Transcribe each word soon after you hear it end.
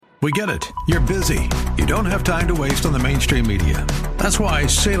We get it. You're busy. You don't have time to waste on the mainstream media. That's why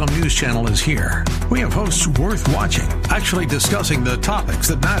Salem News Channel is here. We have hosts worth watching, actually discussing the topics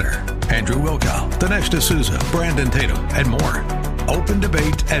that matter. Andrew Wilkow, Dinesh D'Souza, Brandon Tatum, and more. Open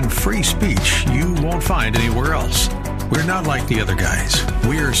debate and free speech you won't find anywhere else. We're not like the other guys.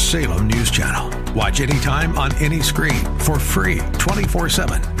 We're Salem News Channel. Watch anytime on any screen for free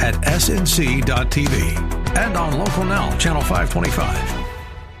 24/7 at snc.tv and on Local Now, Channel 525.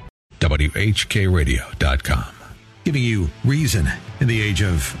 WHKRadio.com. Giving you reason in the age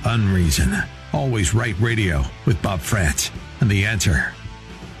of unreason. Always right radio with Bob Frantz and The Answer.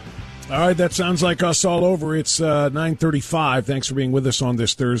 All right, that sounds like us all over. It's 9:35. Thanks for being with us on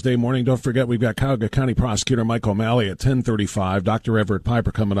this Thursday morning. Don't forget, we've got Cuyahoga County Prosecutor Mike O'Malley at 10:35. Dr. Everett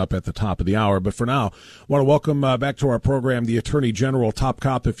Piper coming up at the top of the hour. But for now, I want to welcome back to our program the Attorney General, top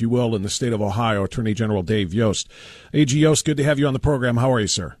cop, if you will, in the state of Ohio, Attorney General Dave Yost. AG Yost, good to have you on the program. How are you,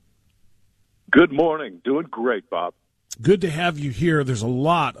 sir? Good morning. Doing great, Bob. Good to have you here. There's a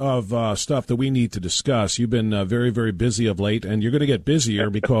lot of stuff that we need to discuss. You've been very, very busy of late, and you're going to get busier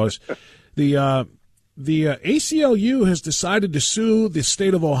because the ACLU has decided to sue the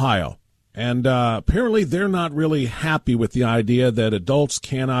state of Ohio. And apparently they're not really happy with the idea that adults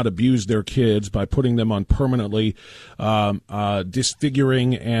cannot abuse their kids by putting them on permanently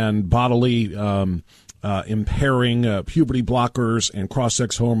disfiguring and bodily impairing puberty blockers and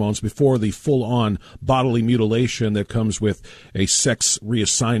cross-sex hormones before the full-on bodily mutilation that comes with a sex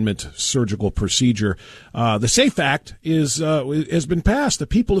reassignment surgical procedure. The SAFE Act has been passed. The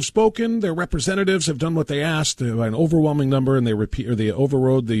people have spoken. Their representatives have done what they asked by an overwhelming number, and they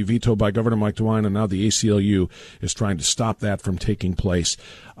overrode the veto by Governor Mike DeWine, and now the ACLU is trying to stop that from taking place.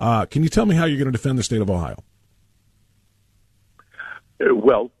 Can you tell me how you're going to defend the state of Ohio?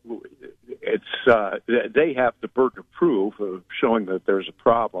 Well, they have the burden of proof of showing that there's a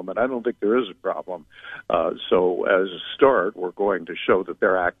problem, and I don't think there is a problem. So as a start, we're going to show that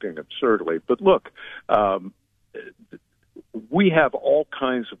they're acting absurdly. But look, we have all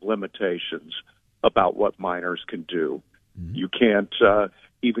kinds of limitations about what minors can do. Mm-hmm. You can't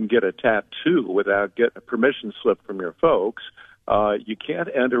even get a tattoo without getting a permission slip from your folks. You can't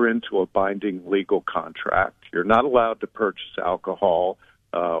enter into a binding legal contract. You're not allowed to purchase alcohol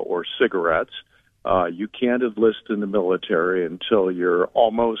or cigarettes. You can't enlist in the military until you're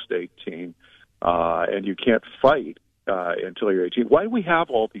almost 18, and you can't fight until you're 18. Why do we have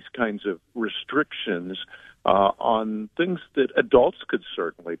all these kinds of restrictions on things that adults could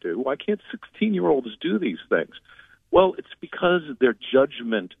certainly do? Why can't 16-year-olds do these things? Well, it's because their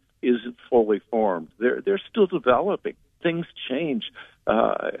judgment isn't fully formed. They're still developing. Things change.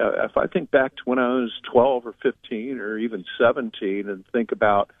 If I think back to when I was 12 or 15 or even 17 and think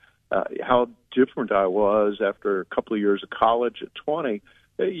about how different I was after a couple of years of college at 20,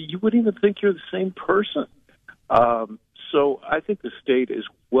 you wouldn't even think you're the same person. So I think the state is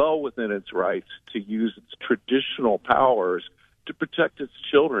well within its rights to use its traditional powers to protect its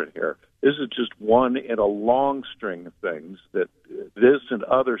children here. This is just one in a long string of things that this and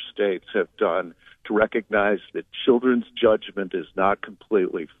other states have done to recognize that children's judgment is not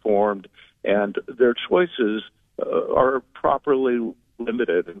completely formed and their choices are properly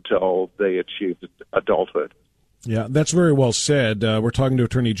limited until they achieve adulthood. Yeah, that's very well said. We're talking to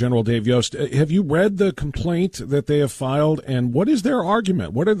Attorney General Dave Yost. Have you read the complaint that they have filed, and what is their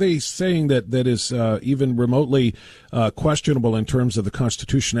argument? What are they saying that is even remotely questionable in terms of the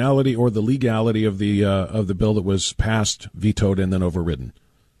constitutionality or the legality of the bill that was passed, vetoed, and then overridden?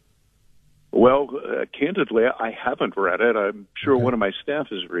 Well, candidly, I haven't read it. I'm sure one of my staff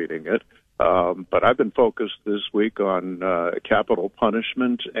is reading it. But I've been focused this week on capital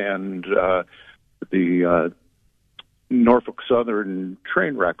punishment and the Norfolk Southern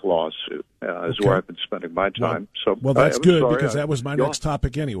train wreck lawsuit is where I've been spending my time. Well, that's good because that was my next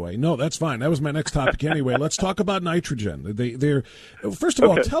topic anyway. No, that's fine. That was my next topic anyway. Let's talk about nitrogen. First of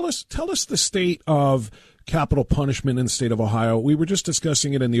all, tell us the state of capital punishment in the state of Ohio. We were just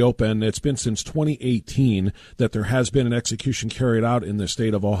discussing it in the open. It's been since 2018 that there has been an execution carried out in the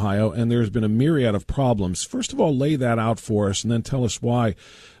state of Ohio, and there's been a myriad of problems. First of all, lay that out for us, and then tell us why,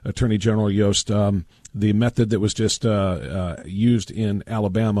 Attorney General Yost, the method that was just used in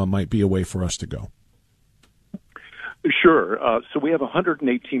Alabama might be a way for us to go. Sure. So we have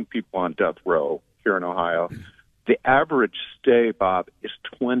 118 people on death row here in Ohio. The average stay, Bob, is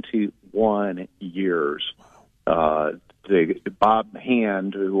 21 years. Bob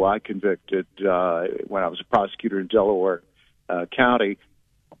Hand, who I convicted when I was a prosecutor in Delaware County,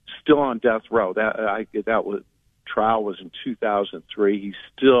 still on death row. Trial was in 2003. He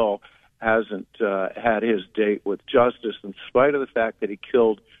still hasn't had his date with justice, in spite of the fact that he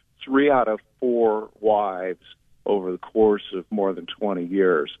killed 3 out of 4 wives over the course of more than 20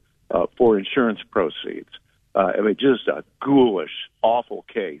 years for insurance proceeds. Just a ghoulish, awful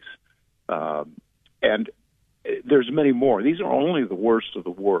case. And there's many more. These are only the worst of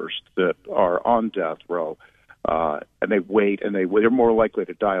the worst that are on death row. And they wait, and they're more likely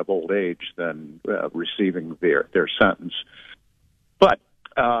to die of old age than receiving their sentence. But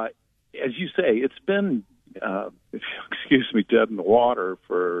as you say, it's been, dead in the water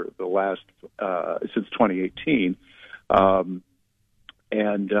for the last since 2018,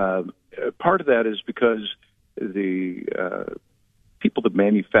 and part of that is because the people that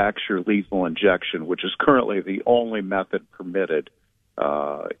manufacture lethal injection, which is currently the only method permitted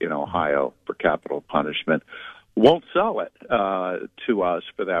in Ohio for capital punishment, won't sell it to us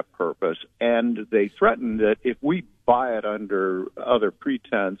for that purpose. And they threaten that if we buy it under other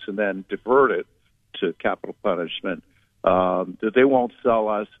pretense and then divert it to capital punishment, that they won't sell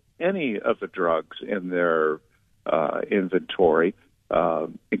us any of the drugs in their inventory,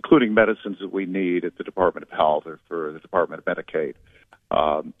 including medicines that we need at the Department of Health or for the Department of Medicaid.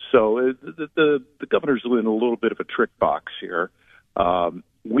 So the governor's in a little bit of a trick box here.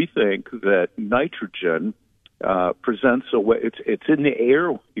 We think that nitrogen presents a way. It's in the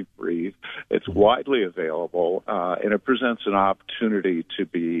air we breathe. It's widely available, and it presents an opportunity to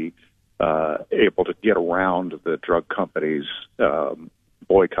be able to get around the drug companies'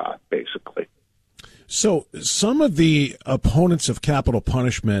 boycott, basically. So some of the opponents of capital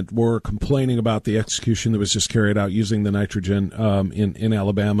punishment were complaining about the execution that was just carried out using the nitrogen in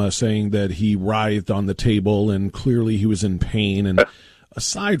Alabama, saying that he writhed on the table and clearly he was in pain. And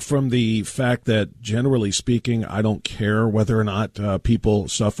aside from the fact that, generally speaking, I don't care whether or not people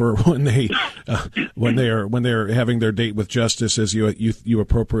suffer when they're having their date with justice, as you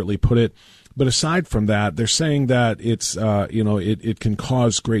appropriately put it. But aside from that, they're saying that it's it can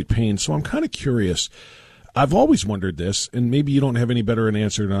cause great pain. So I'm kind of curious. I've always wondered this, and maybe you don't have any better an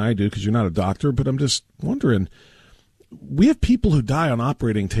answer than I do because you're not a doctor. But I'm just wondering. We have people who die on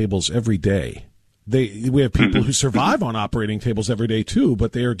operating tables every day. We have people who survive on operating tables every day too,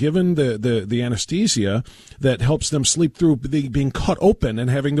 but they are given the anesthesia that helps them sleep through being cut open and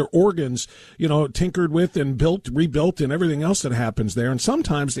having their organs, tinkered with and rebuilt and everything else that happens there. And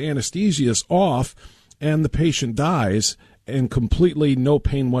sometimes the anesthesia is off and the patient dies and completely no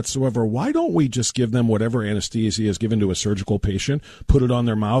pain whatsoever. Why don't we just give them whatever anesthesia is given to a surgical patient, put it on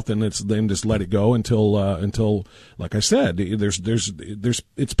their mouth, and then just let it go until, like I said,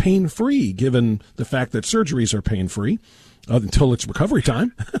 it's pain free, given the fact that surgeries are pain free until it's recovery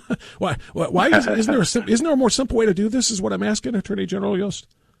time. Why isn't there a more simple way to do this? Is what I'm asking, Attorney General Yost.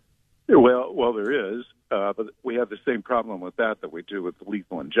 Well, there is, but we have the same problem with that we do with the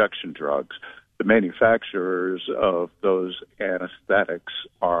lethal injection drugs. The manufacturers of those anesthetics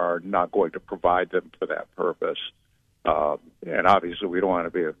are not going to provide them for that purpose. And obviously we don't want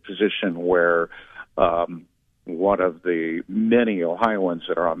to be in a position where one of the many Ohioans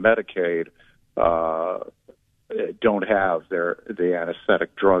that are on Medicaid don't have the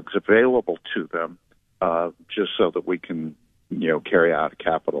anesthetic drugs available to them just so that we can carry out a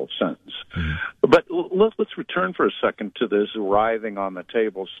capital sentence. Mm-hmm. But let's return for a second to this writhing on the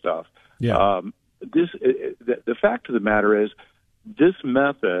table stuff. Yeah. The fact of the matter is, this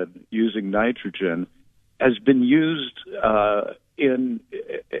method using nitrogen has been used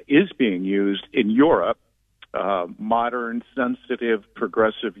is being used in Europe. Modern, sensitive,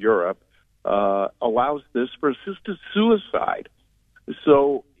 progressive Europe allows this for assisted suicide.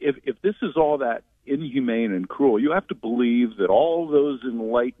 So if this is all that inhumane and cruel, you have to believe that all those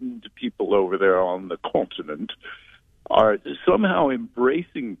enlightened people over there on the continent are somehow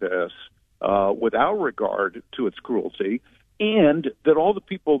embracing this without regard to its cruelty, and that all the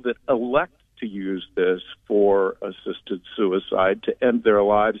people that elect to use this for assisted suicide to end their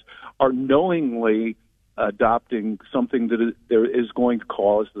lives are knowingly adopting something that is going to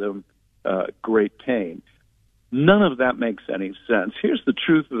cause them great pain. None of that makes any sense. Here's the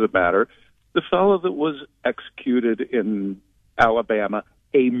truth of the matter. The fellow that was executed in Alabama,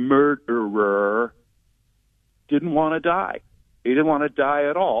 a murderer, didn't want to die. He didn't want to die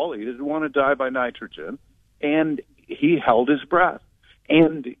at all. He didn't want to die by nitrogen. And he held his breath.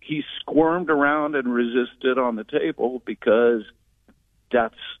 And he squirmed around and resisted on the table because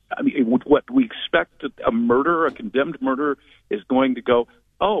what we expect a condemned murderer is going to go,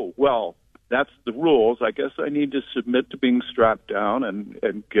 oh, well, that's the rules. I guess I need to submit to being strapped down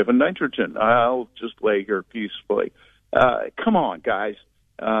and given nitrogen. I'll just lay here peacefully. Come on, guys.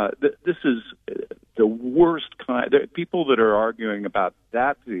 This is the worst kind. People that are arguing about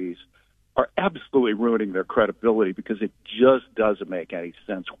that piece are absolutely ruining their credibility because it just doesn't make any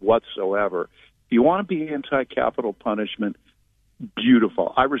sense whatsoever. If you want to be anti-capital punishment,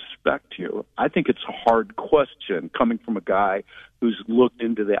 beautiful. I respect you. I think it's a hard question coming from a guy who's looked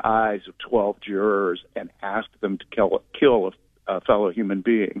into the eyes of 12 jurors and asked them to kill a fellow human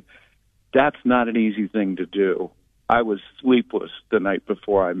being. That's not an easy thing to do. I was sleepless the night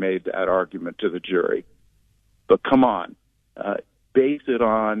before I made that argument to the jury. But come on, base it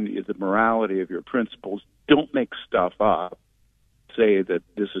on the morality of your principles. Don't make stuff up. Say that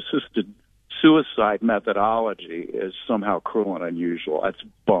this assisted suicide methodology is somehow cruel and unusual. That's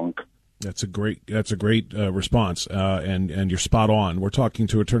bunk. That's a great response, and you're spot on. We're talking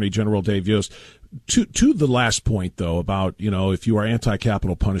to Attorney General Dave Yost. To the last point, though, about, if you are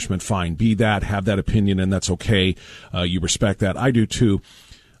anti-capital punishment, fine, be that, have that opinion, and that's okay. You respect that. I do too.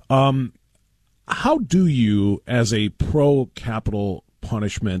 How do you, as a pro-capital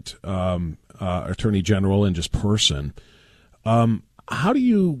punishment Attorney General and just person, how do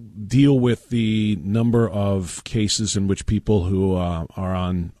you deal with the number of cases in which people who are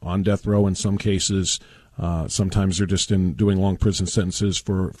on death row, in some cases, sometimes they're just doing long prison sentences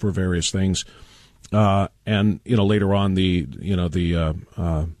for various things, and later on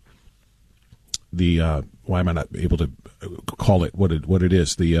why am I not able to call it what it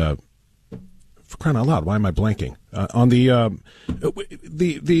is, for crying out loud, why am I blanking on the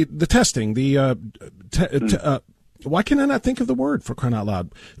testing, why can I not think of the word, for crying out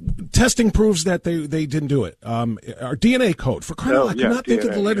loud? Testing proves that they didn't do it. Our DNA code, for crying out loud. I could not think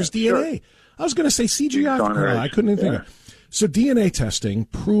of the letters DNA. Sure. I was going to say CGI, for crying out loud. I couldn't even think of it. So DNA testing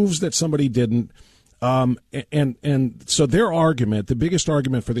proves that somebody didn't. And so their argument, the biggest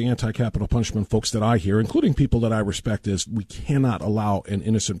argument for the anti-capital punishment folks that I hear, including people that I respect, is we cannot allow an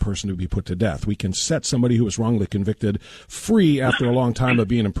innocent person to be put to death. We can set somebody who was wrongly convicted free after a long time of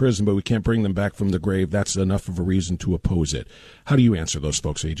being in prison, but we can't bring them back from the grave. That's enough of a reason to oppose it. How do you answer those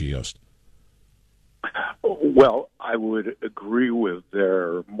folks, A.G. Yost? Well, I would agree with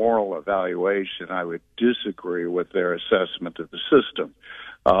their moral evaluation. I would disagree with their assessment of the system.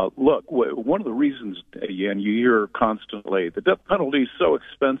 Look, one of the reasons, and you hear constantly, the death penalty is so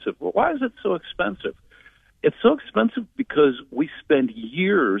expensive. Well, why is it so expensive? It's so expensive because we spend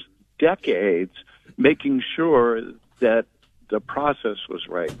years, decades, making sure that the process was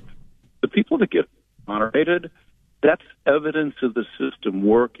right. The people that get exonerated, that's evidence of the system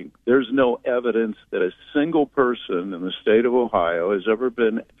working. There's no evidence that a single person in the state of Ohio has ever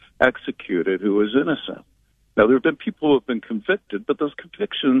been executed who is innocent. Now, there have been people who have been convicted, but those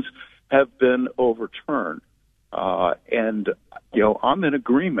convictions have been overturned. And I'm in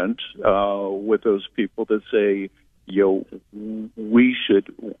agreement with those people that say, we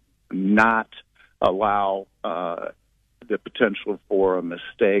should not allow the potential for a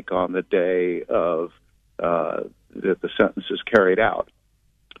mistake on the day of that the sentence is carried out.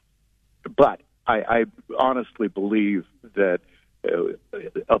 But I honestly believe that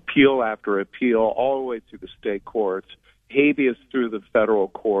appeal after appeal, all the way through the state courts, habeas through the federal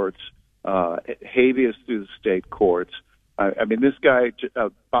courts, habeas through the state courts. I mean, this guy,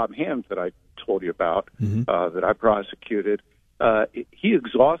 Bob Hand, that I told you about, that I prosecuted, he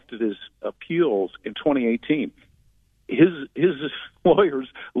exhausted his appeals in 2018. His lawyers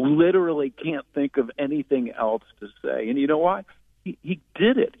literally can't think of anything else to say. And you know why? He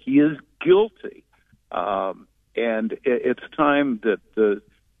did it. He is guilty. And it's time that the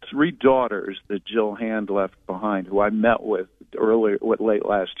three daughters that Jill Hand left behind, who I met with late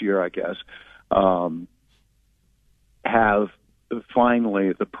last year, I guess, have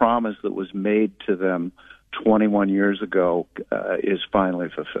finally, the promise that was made to them 21 years ago is finally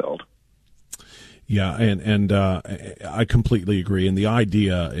fulfilled. Yeah, and I completely agree. And the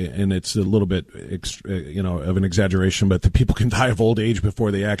idea, and it's a little bit, of an exaggeration, but the people can die of old age before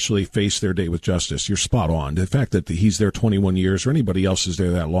they actually face their day with justice. You're spot on. The fact that he's there 21 years or anybody else is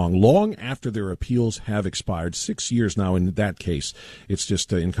there that long after their appeals have expired, 6 years now in that case, it's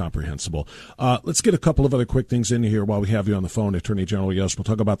just incomprehensible. Let's get a couple of other quick things in here while we have you on the phone, Attorney General Yost. We'll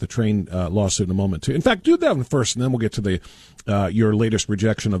talk about the train lawsuit in a moment, too. In fact, do that one first, and then we'll get to your latest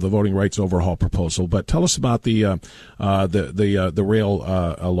rejection of the voting rights overhaul proposal. But tell us about the rail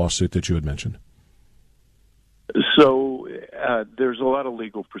lawsuit that you had mentioned. So there's a lot of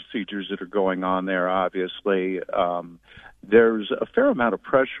legal procedures that are going on there. Obviously, there's a fair amount of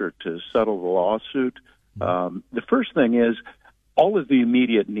pressure to settle the lawsuit. The first thing is all of the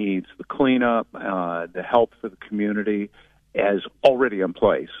immediate needs, the cleanup, the help for the community, is already in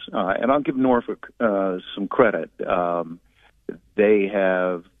place. And I'll give Norfolk some credit. They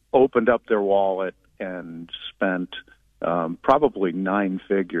have opened up their wallet and spent probably nine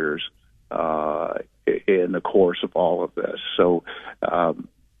figures in the course of all of this. So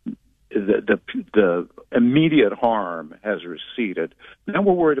the immediate harm has receded. Now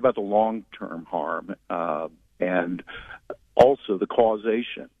we're worried about the long-term harm and also the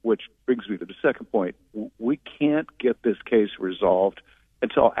causation, which brings me to the second point. We can't get this case resolved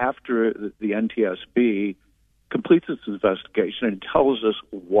until after the NTSB completes its investigation and tells us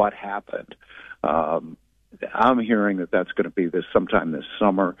what happened. I'm hearing that that's going to be sometime this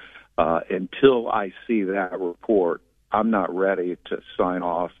summer. Until I see that report, I'm not ready to sign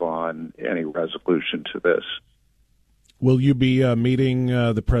off on any resolution to this. Will you be meeting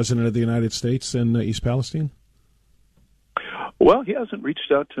the President of the United States in East Palestine? Well, he hasn't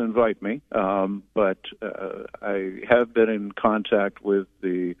reached out to invite me, but I have been in contact with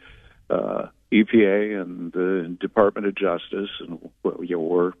the EPA and the Department of Justice, and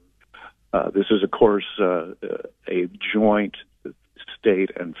this is, of course, a joint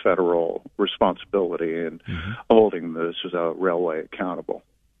state and federal responsibility in holding this railway accountable.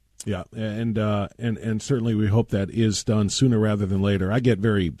 Yeah, and certainly we hope that is done sooner rather than later. I get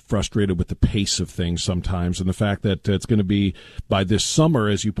very frustrated with the pace of things sometimes, and the fact that it's going to be by this summer,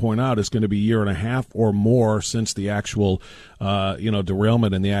 as you point out, it's going to be a year and a half or more since the actual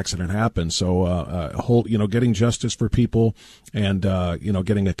derailment and the accident happened. So getting justice for people and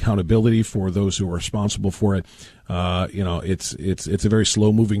getting accountability for those who are responsible for it. It's a very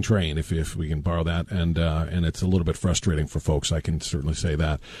slow moving train, if we can borrow that, and it's a little bit frustrating for folks. I can certainly say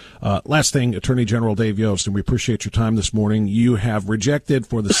that. Last thing, Attorney General Dave Yost, and we appreciate your time this morning. You have rejected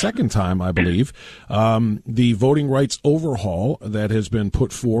for the second time, I believe, the voting rights overhaul that has been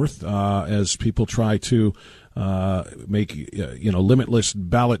put forth as people try to make limitless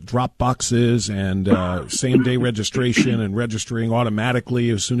ballot drop boxes and same day registration and registering automatically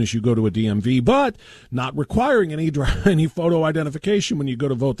as soon as you go to a DMV, but not requiring any photo identification when you go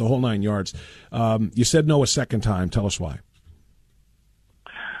to vote, the whole 9 yards. You said no a second time. Tell us why.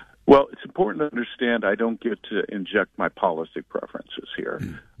 Well, it's important to understand I don't get to inject my policy preferences here.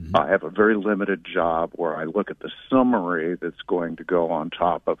 Mm-hmm. I have a very limited job where I look at the summary that's going to go on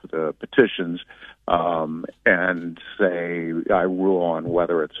top of the petitions and say I rule on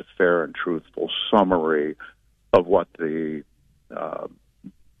whether it's a fair and truthful summary of what the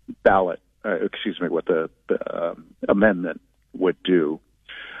what the amendment would do.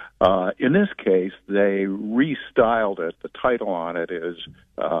 In this case, they restyled it. The title on it is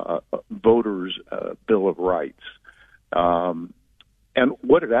Voters' Bill of Rights. And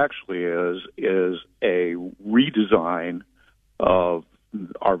what it actually is a redesign of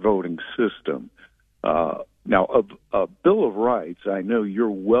our voting system. Now, a Bill of Rights, I know you're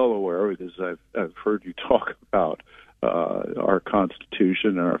well aware, because I've heard you talk about our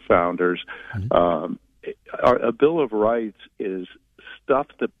Constitution and our founders. Mm-hmm. A Bill of Rights is stuff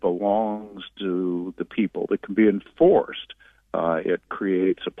that belongs to the people that can be enforced. It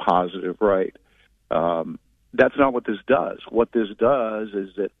creates a positive right. That's not what this does. What this does is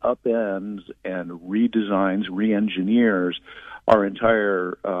it upends and redesigns, re-engineers our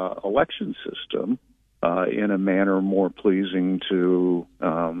entire election system in a manner more pleasing to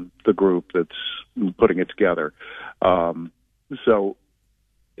the group that's putting it together. So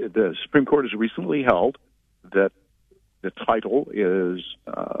the Supreme Court has recently held that the title is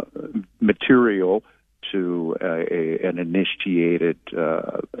material to an initiated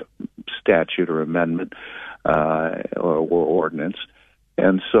statute or amendment or ordinance.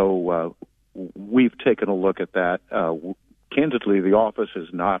 And so we've taken a look at that. Candidly, the office is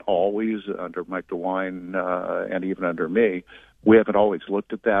not always, under Mike DeWine and even under me, we haven't always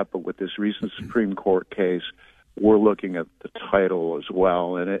looked at that, but with this recent Supreme Court case, we're looking at the title as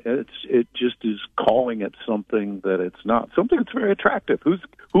well, and it just is calling it something that it's not, something that's very attractive.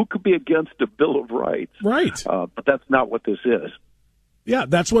 Who could be against a Bill of Rights? Right. But that's not what this is. Yeah,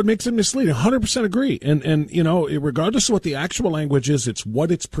 that's what makes it misleading. 100% agree. And regardless of what the actual language is, it's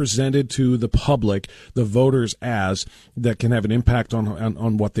what it's presented to the public, the voters, as that can have an impact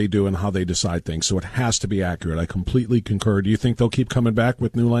on what they do and how they decide things. So it has to be accurate. I completely concur. Do you think they'll keep coming back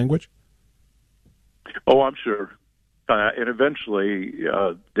with new language? Oh, I'm sure. And eventually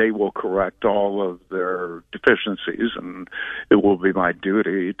they will correct all of their deficiencies, and it will be my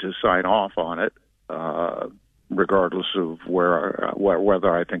duty to sign off on it, regardless of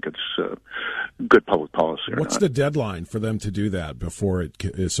whether I think it's good public policy or not. What's the deadline for them to do that before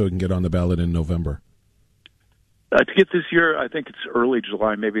so it can get on the ballot in November? To get this year, I think it's early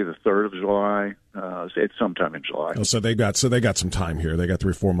July, maybe the 3rd of July. It's sometime in July. Oh, so they got some time here. They got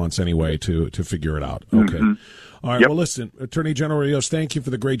 3 or 4 months anyway to figure it out. Okay. Mm-hmm. All right. Yep. Well, listen, Attorney General Yost, thank you for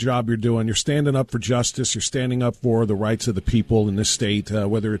the great job you're doing. You're standing up for justice. You're standing up for the rights of the people in this state,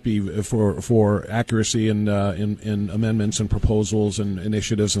 whether it be for accuracy in amendments and proposals and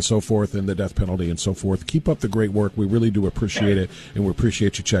initiatives and so forth, and the death penalty and so forth. Keep up the great work. We really do appreciate it, and we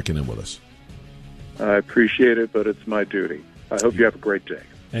appreciate you checking in with us. I appreciate it, but it's my duty. I hope you have a great day.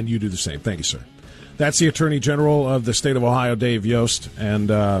 And you do the same. Thank you, sir. That's the Attorney General of the state of Ohio, Dave Yost, and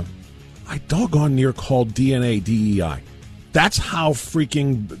I doggone near called DNA DEI. That's how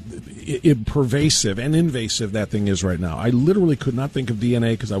freaking pervasive and invasive that thing is right now. I literally could not think of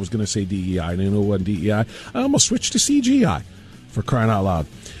DNA because I was going to say DEI. I didn't know what DEI. I almost switched to CGI, for crying out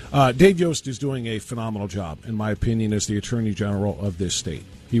loud. Dave Yost is doing a phenomenal job, in my opinion, as the Attorney General of this state.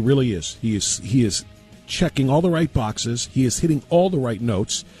 He really is. He is checking all the right boxes. He is hitting all the right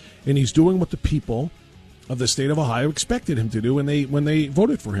notes, and he's doing what the people of the state of Ohio expected him to do when they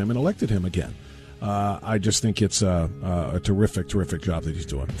voted for him and elected him again. I just think it's a terrific job that he's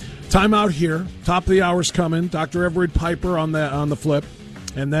doing. Time out here. Top of the hour's coming. Dr. Everett Piper on the flip,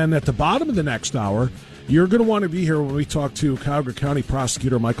 and then at the bottom of the next hour, you're going to want to be here when we talk to Cuyahoga County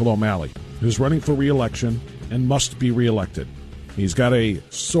Prosecutor Michael O'Malley, who's running for re-election and must be re-elected. He's got a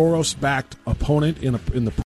Soros-backed opponent in the